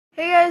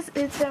guys,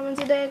 it's Sam and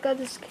today I got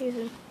this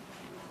Kaizen.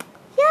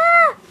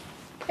 Yeah!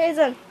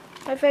 Kaizen,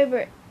 my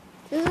favorite.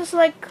 This is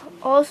like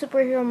all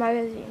superhero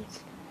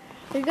magazines.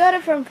 We got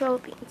it from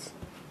Philippines.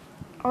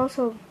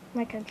 Also,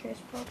 my country is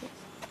Philippines.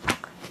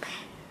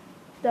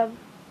 Dumb.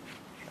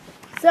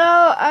 So,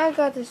 I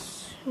got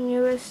this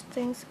newest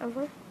things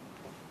ever.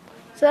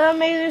 So, I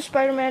made the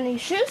Spider-Man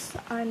issues.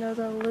 I know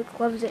that Luke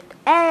loves it.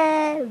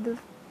 And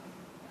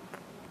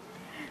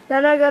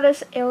then I got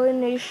this Alien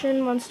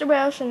Nation Monster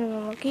Bash and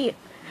then look here.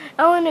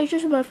 Alien Nation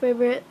is my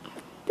favorite.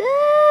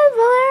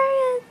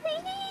 Valerian.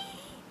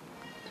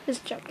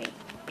 Just joking.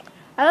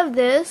 I love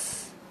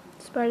this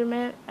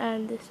Spider-Man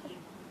and this one.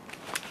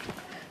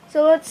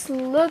 So let's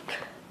look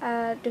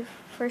at the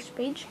first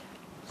page.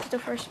 This is the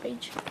first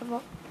page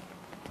of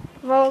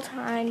all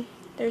time.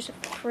 There's a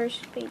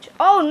first page.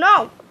 Oh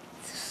no!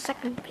 It's the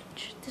second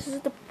page. This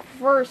is the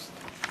first.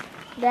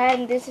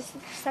 Then this is the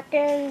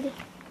second.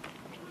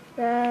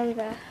 Then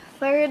the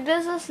third.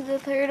 This is the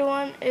third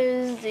one.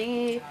 Is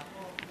the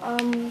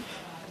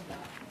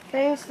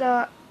things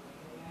that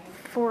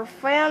for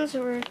fans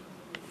or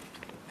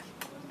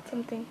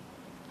something.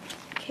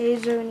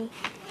 K-Zone.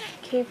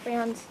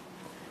 K-fans.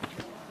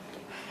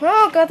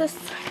 Oh, got this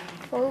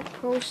full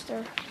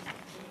poster.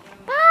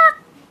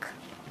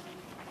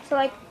 So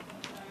like,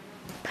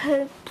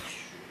 is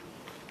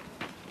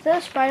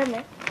that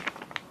Spider-Man?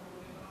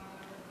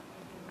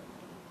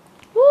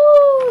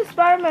 Woo!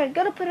 Spider-Man.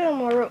 Gotta put it in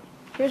my room.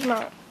 Here's my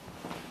room.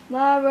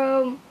 My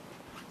room.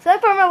 So I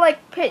put my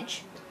like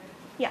Pidge.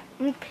 Yeah,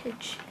 I'm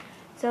Pidge.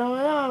 So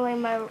literally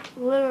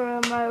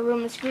my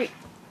room is green.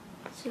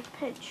 It's a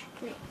Pidge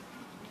green.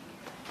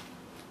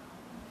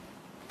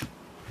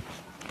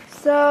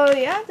 So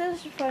yeah, this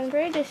is the front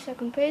page, the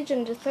second page,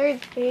 and the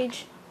third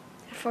page,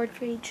 the fourth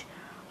page.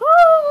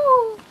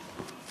 Woo!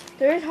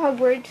 There's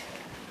Hogwarts,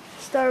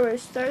 Star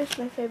Wars, Star is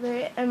my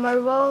favorite, and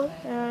Marvel,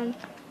 and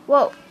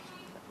whoa,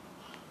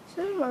 is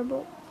that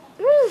Marvel?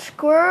 There's a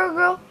Squirrel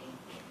Girl.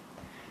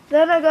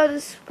 Then I got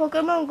this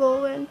Pokemon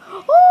Go, and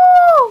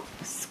oh,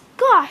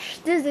 gosh,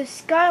 this is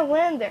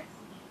Skylander.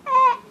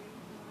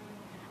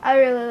 I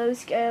really love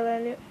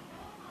Skylander.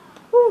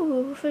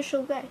 Ooh,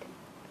 official guide.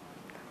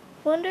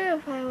 Wonder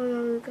if I would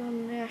ever go to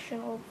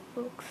National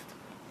Bookstore.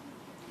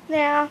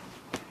 Yeah,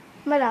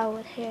 my dad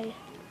would hear you.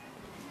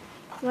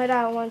 My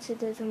dad wants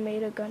it as a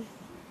made a gun.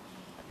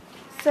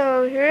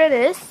 So here it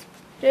is.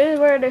 This is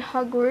where the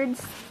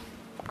Hogwarts.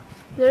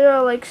 There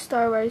are like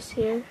Star Wars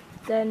here,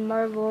 then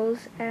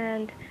Marvels,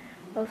 and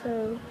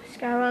also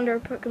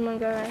Skylander, Pokemon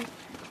Go.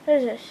 What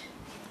is this?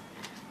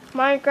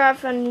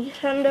 Minecraft and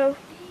Nintendo.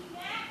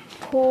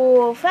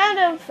 Cool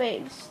fandom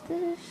faves.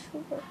 This is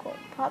super cool.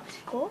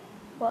 Popsicle.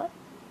 What?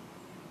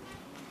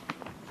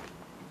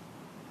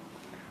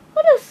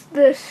 What is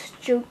this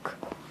joke?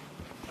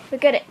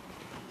 Look at it.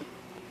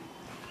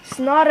 It's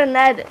not an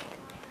edit.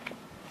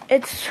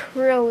 It's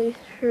really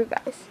true,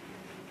 guys.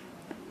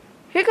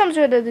 Here comes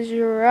with the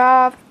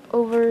giraffe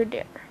over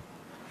there.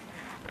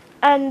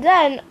 And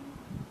then,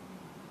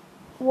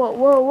 whoa,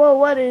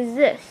 what is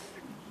this?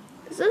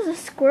 Is this a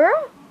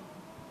squirrel?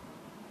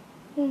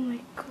 Oh my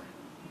god.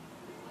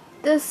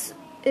 This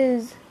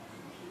is,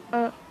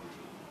 this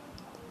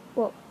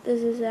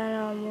is an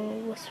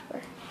animal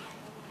whisper.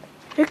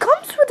 It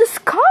comes with a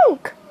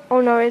skunk.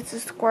 Oh no, it's a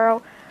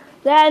squirrel.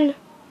 Then,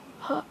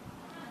 a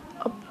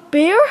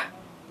bear?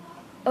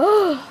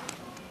 Oh.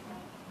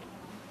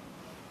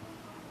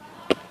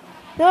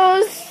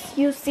 Those,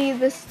 you see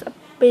this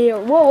bear.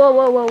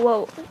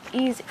 Whoa.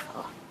 Easy,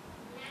 fella.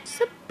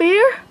 It's a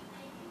bear?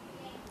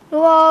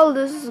 Well,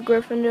 this is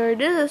Gryffindor.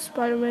 This is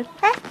Spider-Man.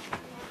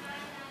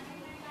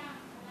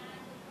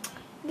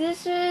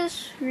 This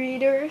is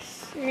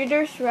Reader's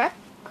Rec.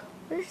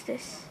 What is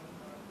this?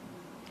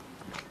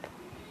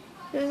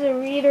 This is a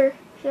reader.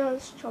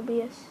 Just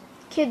chubbiest.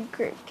 Kid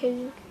group.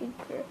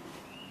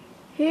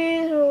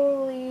 He's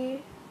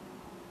only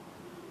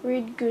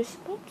read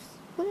Goosebumps.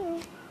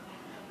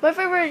 My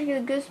favorite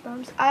is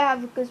Goosebumps. I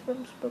have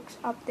Goosebumps books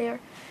up there.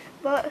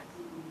 But,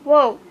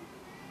 whoa.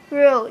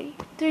 Really?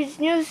 There's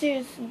new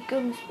series of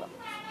Goosebumps.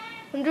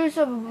 And there's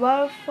a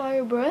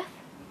Wildfire Breath.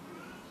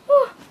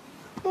 Oh,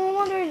 no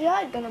wonder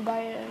Dad's gonna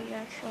buy it in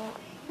National.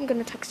 I'm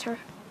gonna text her.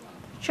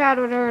 Chat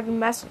with her in the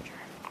messenger.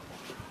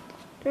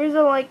 There's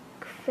a like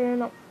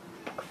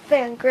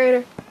fan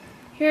creator.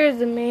 Here's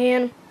the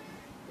man.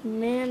 The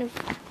man of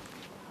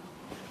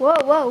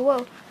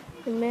whoa.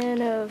 The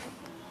man of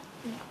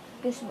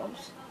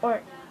Goosebumps.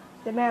 Or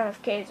the man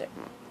of Kaiser.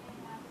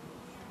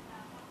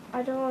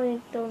 I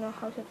don't know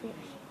how to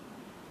finish.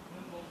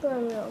 But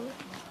really.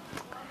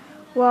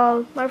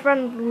 Well, my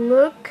friend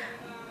Luke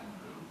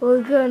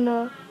we're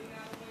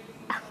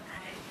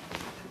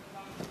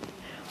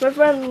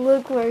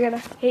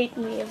gonna hate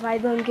me if I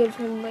don't give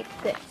him like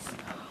this.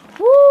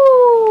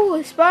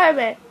 Woo!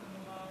 Spider-Man.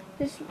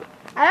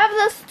 I have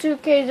this 2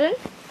 Kaizen.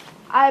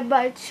 I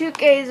buy 2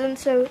 Kaizen,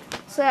 so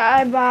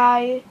I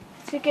buy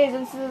 2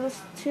 Kaizen, so this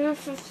is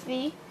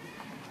 $2.50.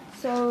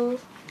 So,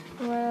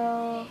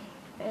 well,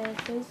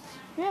 it is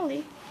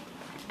really.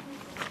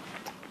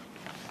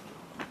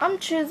 I'm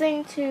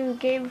choosing to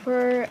give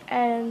her,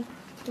 and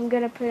I'm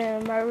gonna put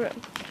it in my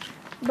room.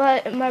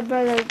 But my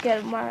brother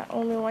get my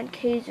only one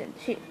Cajun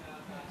too.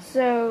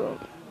 So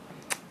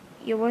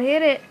you will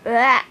hit it.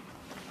 Blah.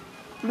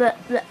 Blah,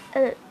 blah,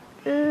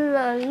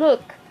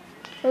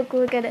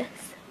 look at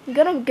this. I'm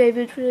gonna give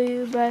it to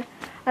you, but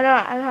I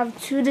have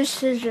two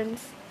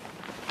decisions.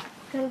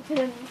 I'm gonna put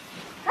it.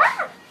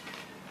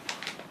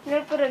 I'm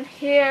gonna put it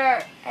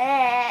here.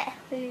 I'm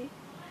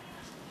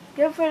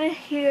gonna put it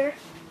here.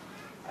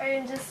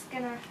 I'm just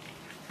gonna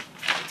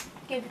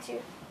give it to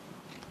you.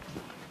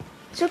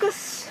 Took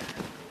us.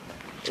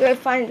 We're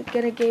fine.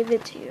 Gonna give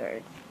it to you,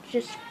 or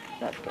just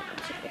not give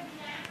it to you.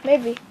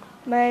 Maybe.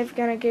 I'm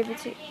gonna give it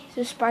to you.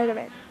 To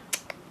Spider-Man.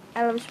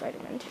 I love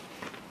Spider-Man too.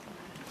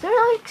 Is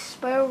there like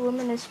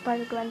Spider-Woman and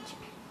Spider-Gwen too?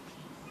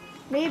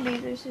 Maybe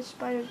there's a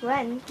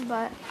Spider-Gwen,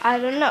 but I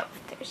don't know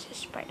if there's a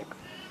Spider-Gwen.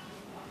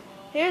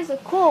 Here's a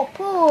cool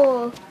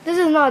pool. This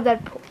is not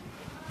that pool.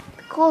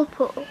 The cool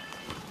pool.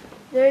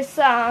 There's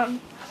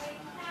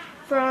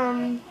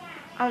from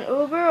an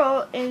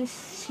Uber in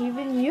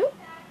Steven U.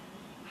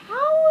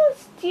 How will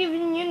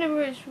Steven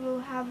Universe will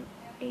have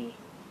a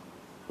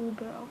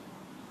Uber?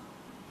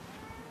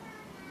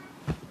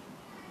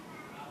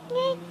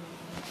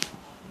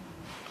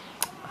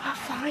 I'll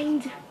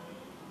find.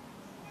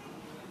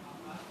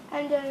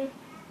 And then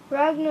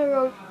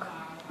Ragnarok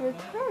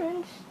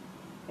returns.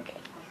 Okay.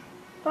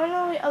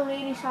 Finally, a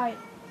lady side.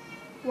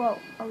 Whoa,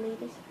 a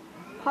lady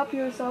side. Pop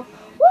yourself.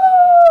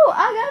 Woo!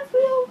 I got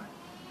feel.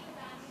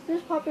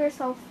 Just pop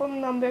yourself from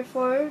number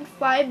 4,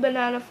 5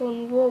 banana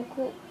phone. Whoa,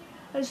 cool.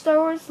 And Star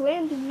Wars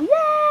Land.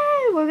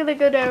 Yay! We're gonna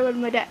go there with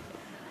my dad.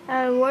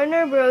 And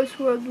Warner Bros.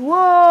 World.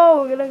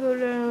 Whoa! We're gonna go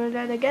there with my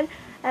dad again.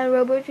 And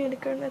Robot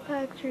Unicorn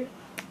Attack 2.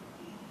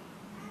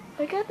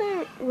 I got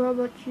the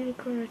Robot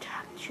Unicorn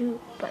Attack 2,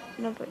 but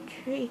number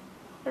 3.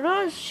 I don't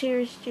know if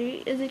Series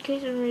 3 is in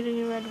case I'm reading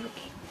a red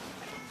wiki.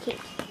 Okay.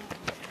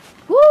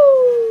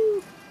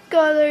 Woo!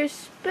 Color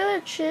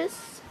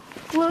spinaches.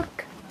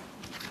 Look.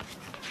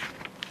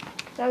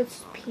 That's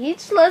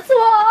speechless.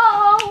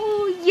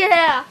 Whoa!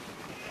 Yeah!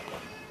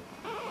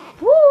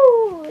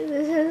 Woo!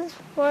 This is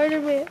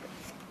Spider-Man.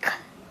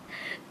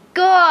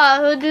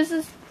 God, this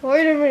is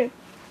Spider-Man.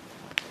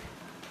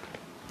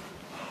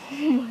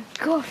 Oh my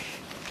gosh.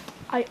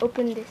 I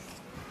opened this.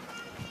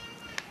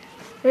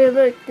 Hey,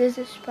 look, this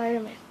is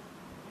Spider-Man.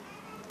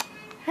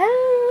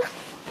 Hello.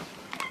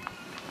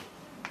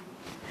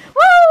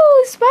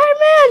 Woo!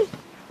 Spider-Man!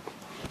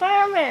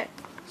 Spider-Man!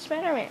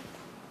 Spider-Man!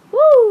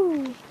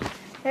 Woo!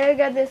 And I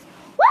got this.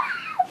 Woo!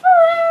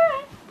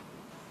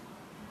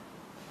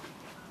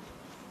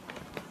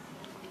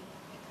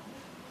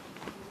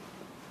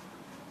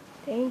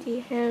 Dainty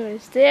Ham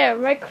is there.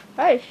 My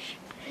crush.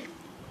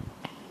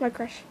 My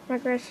crush.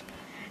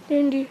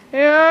 Dainty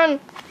Ham.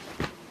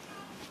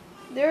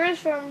 There is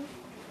from.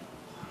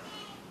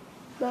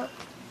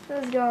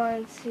 Let's go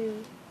on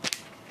to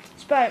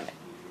Spider-Man.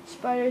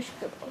 Spider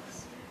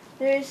Scribbles.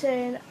 There's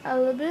an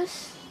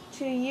Alibus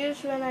to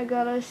use when I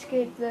gotta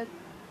escape the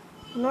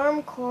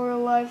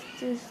normcore life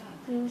to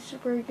do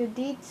super good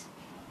deeds.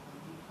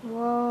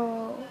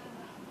 Whoa.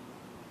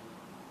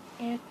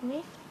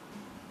 Anthony.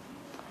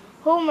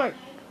 Homework.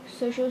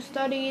 Social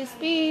studies,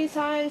 PE,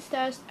 science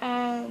test,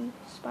 and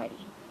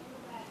Spidey.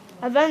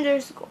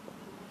 Avengers Goal.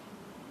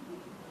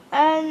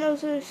 And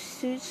also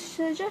suit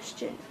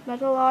suggestion.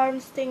 Metal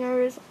arms,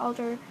 stingers,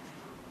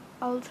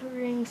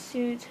 altering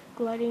suit,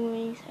 gliding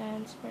wings,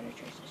 and spider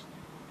traces.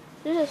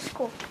 This is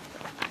cool.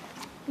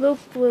 Luke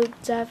will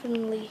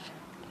definitely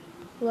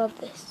love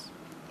this.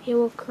 He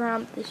will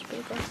cramp this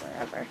paper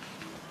forever.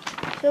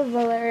 So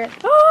Valerian.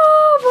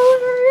 Oh,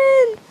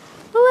 Valerian!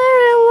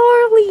 Valerian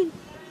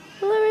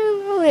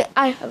and Laureline.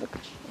 I have a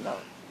crush on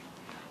Valerian.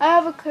 I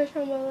have a crush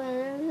on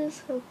Valerian. This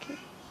is so cute.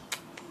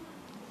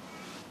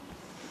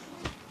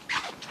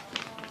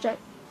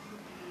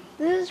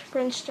 This is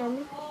Prince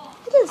Charming.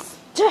 What is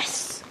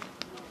this?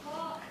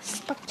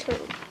 Spectre.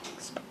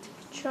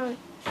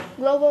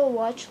 Global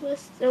watch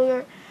list.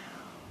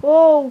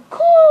 Whoa,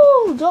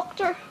 cool!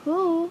 Doctor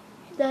Who.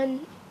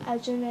 Then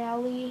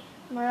Agenelli.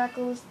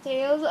 Miraculous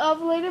Tales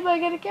of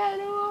Ladybug and Cat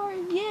Noir.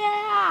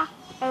 Yeah!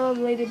 I love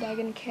Ladybug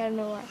and Cat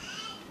Noir.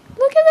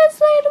 Look at this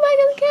Ladybug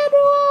and Cat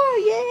Noir.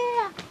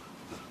 Yeah!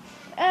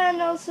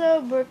 And also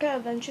Burka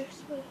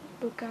Adventures.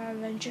 Burka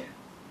Adventure.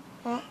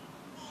 Huh?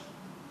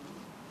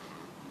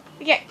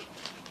 Okay.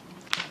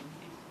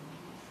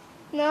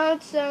 Now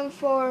it's time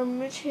for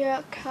Michikawa's.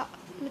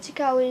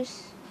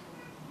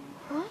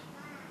 What?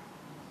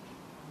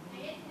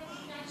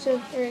 So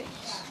here it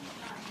is.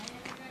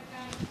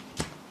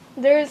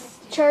 There's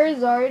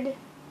Charizard.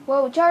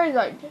 Whoa,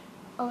 Charizard.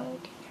 Oh,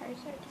 okay,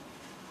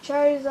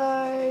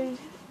 Charizard.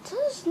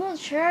 This is not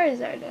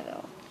Charizard at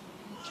all.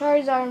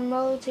 Charizard,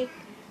 Molotech,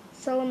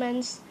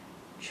 Salamence,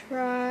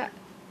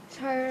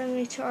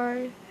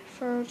 Tyranitar,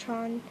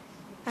 Ferrotron,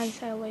 and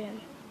Cyleon.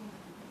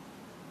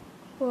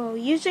 Whoa,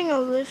 using a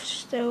lift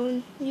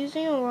stone,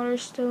 using a water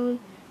stone,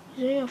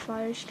 using a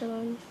fire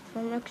stone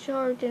from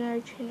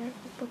extraordinary trainer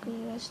for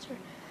Pokemon Master.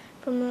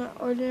 from an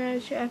ordinary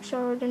to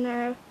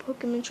extraordinary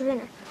Pokemon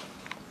trainer.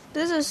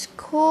 This is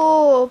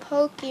cool.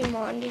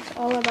 Pokemon. It's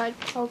all about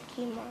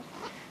Pokemon.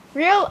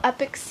 Real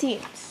epic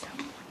scenes.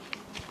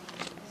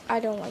 I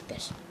don't like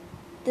this.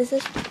 This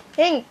is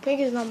pink. Pink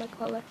is not my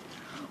color.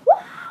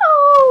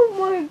 Wow!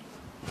 My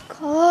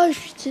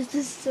gosh, this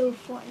is so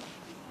fun.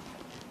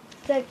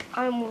 It's like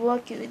I'm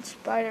lucky with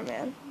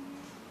Spider-Man.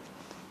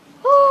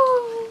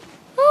 Oh,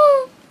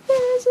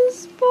 there's a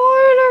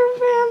spider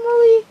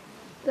family.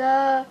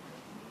 The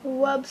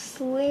Web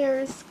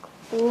Slingers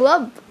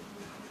Club.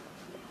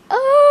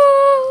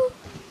 Oh,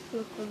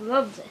 look, I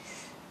love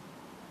this.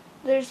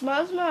 There's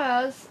Miles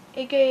Morales,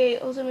 aka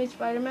Ultimate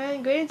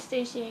Spider-Man, Gwen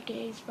Stacy,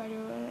 aka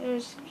Spider-Man,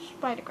 there's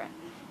Spider-Gwen,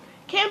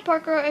 Cam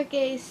Parker,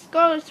 aka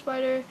Scarlet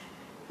Spider,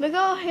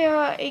 Miguel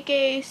O'Hara,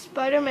 aka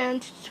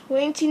Spider-Man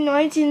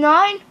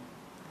 2099,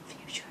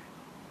 Future.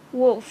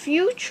 Whoa,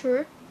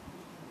 Future.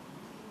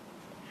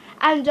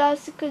 And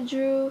Jessica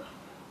Drew,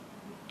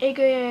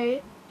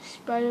 aka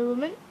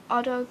Spider-Woman,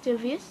 Otto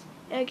Octavius,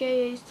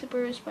 aka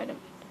Super Spider-Man.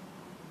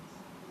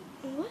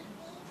 What?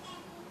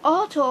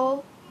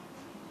 Otto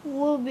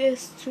will be a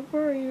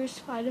superhero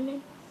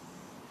Spider-Man?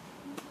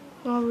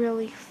 Not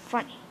really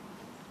funny.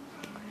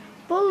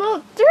 But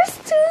look, there's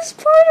 2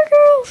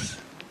 Spider-Girls!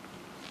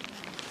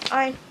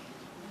 I'm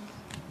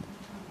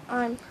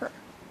her.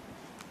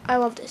 I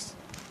love this.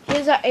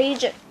 He's an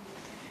agent.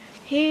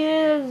 He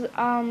is,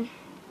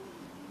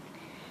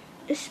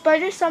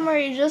 Spider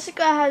Summary.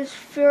 Jessica has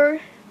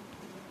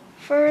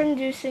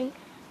fear-inducing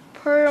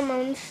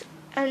pheromones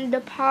and the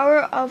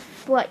power of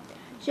flight.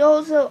 She's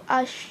also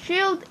a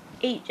SHIELD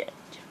agent,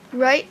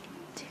 right?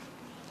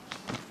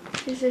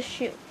 She's a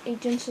SHIELD.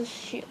 Agents of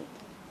SHIELD.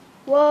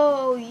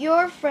 Whoa,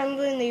 your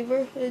friendly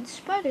neighborhood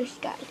Spider's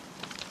Guide.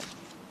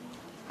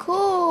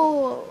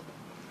 Cool.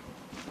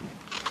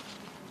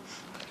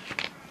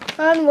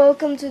 And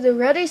welcome to the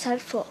Ready Set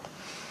Flow.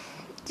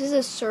 This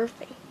is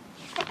surfing.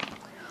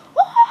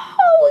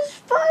 Oh,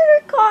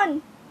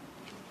 SpiderCon!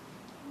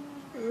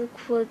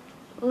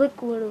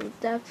 Look what will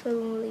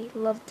definitely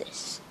love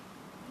this.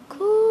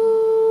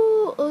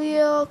 Cool. Oh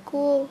yeah,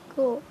 cool.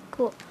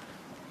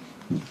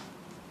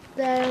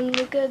 Then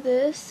look at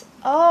this.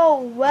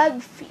 Oh,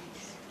 web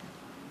feeds.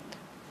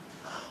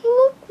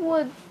 Look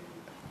what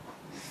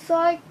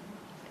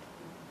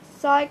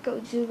Psycho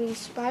doing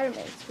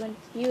Spider-Man when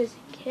he was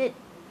a kid.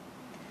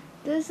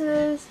 This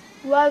is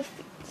web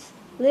feeds.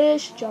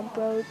 Leash, jump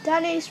rope,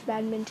 tennis,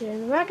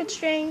 badminton, racket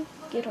string,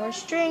 guitar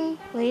string,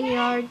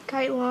 lanyard,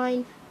 kite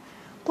line,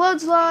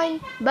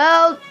 clothesline,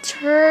 belt,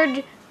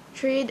 tread,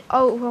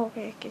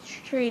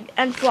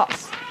 and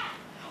floss.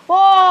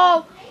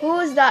 Whoa!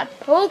 Who's that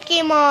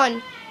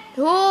Pokemon?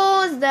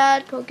 Who's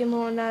that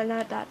Pokemon? No,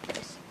 not that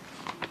place.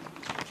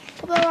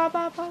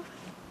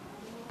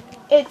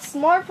 It's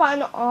more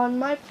fun on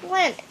my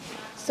planet.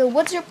 So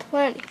what's your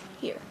planet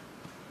here?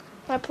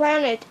 My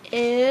planet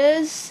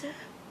is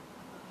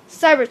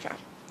Cybertron.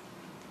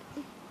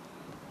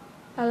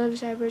 I love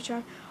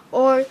Cybertron.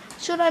 Or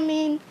should I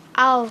mean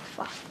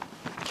Alpha?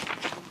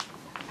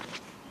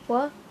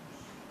 What?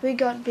 We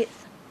got bit.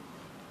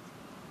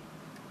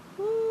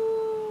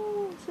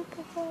 Woo,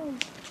 super fun.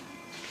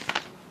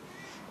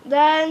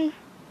 Then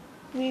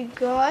we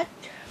got,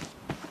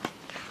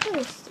 what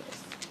is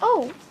this?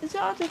 Oh, it's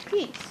the other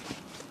piece.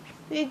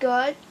 We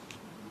got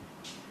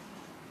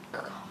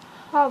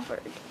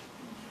covered.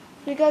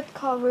 We got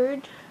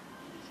covered. It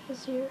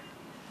says here.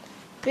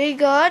 We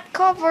got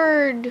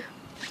covered.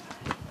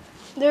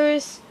 There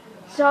is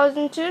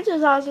 2002,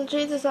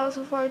 2003,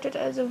 2004,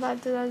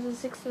 2005,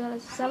 2006,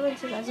 2007,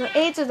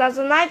 2008,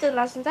 2009,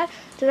 2010,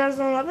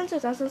 2011,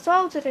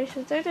 2012,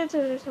 2013,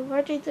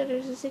 2014,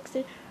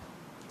 2016,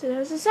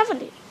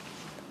 2017.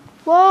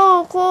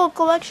 Whoa, cool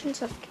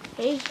collections of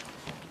games.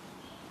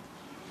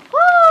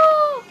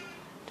 Whoa!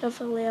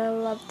 Definitely, I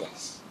love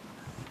this.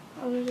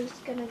 I'm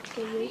just gonna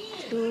give it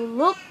to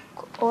look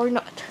or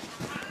not.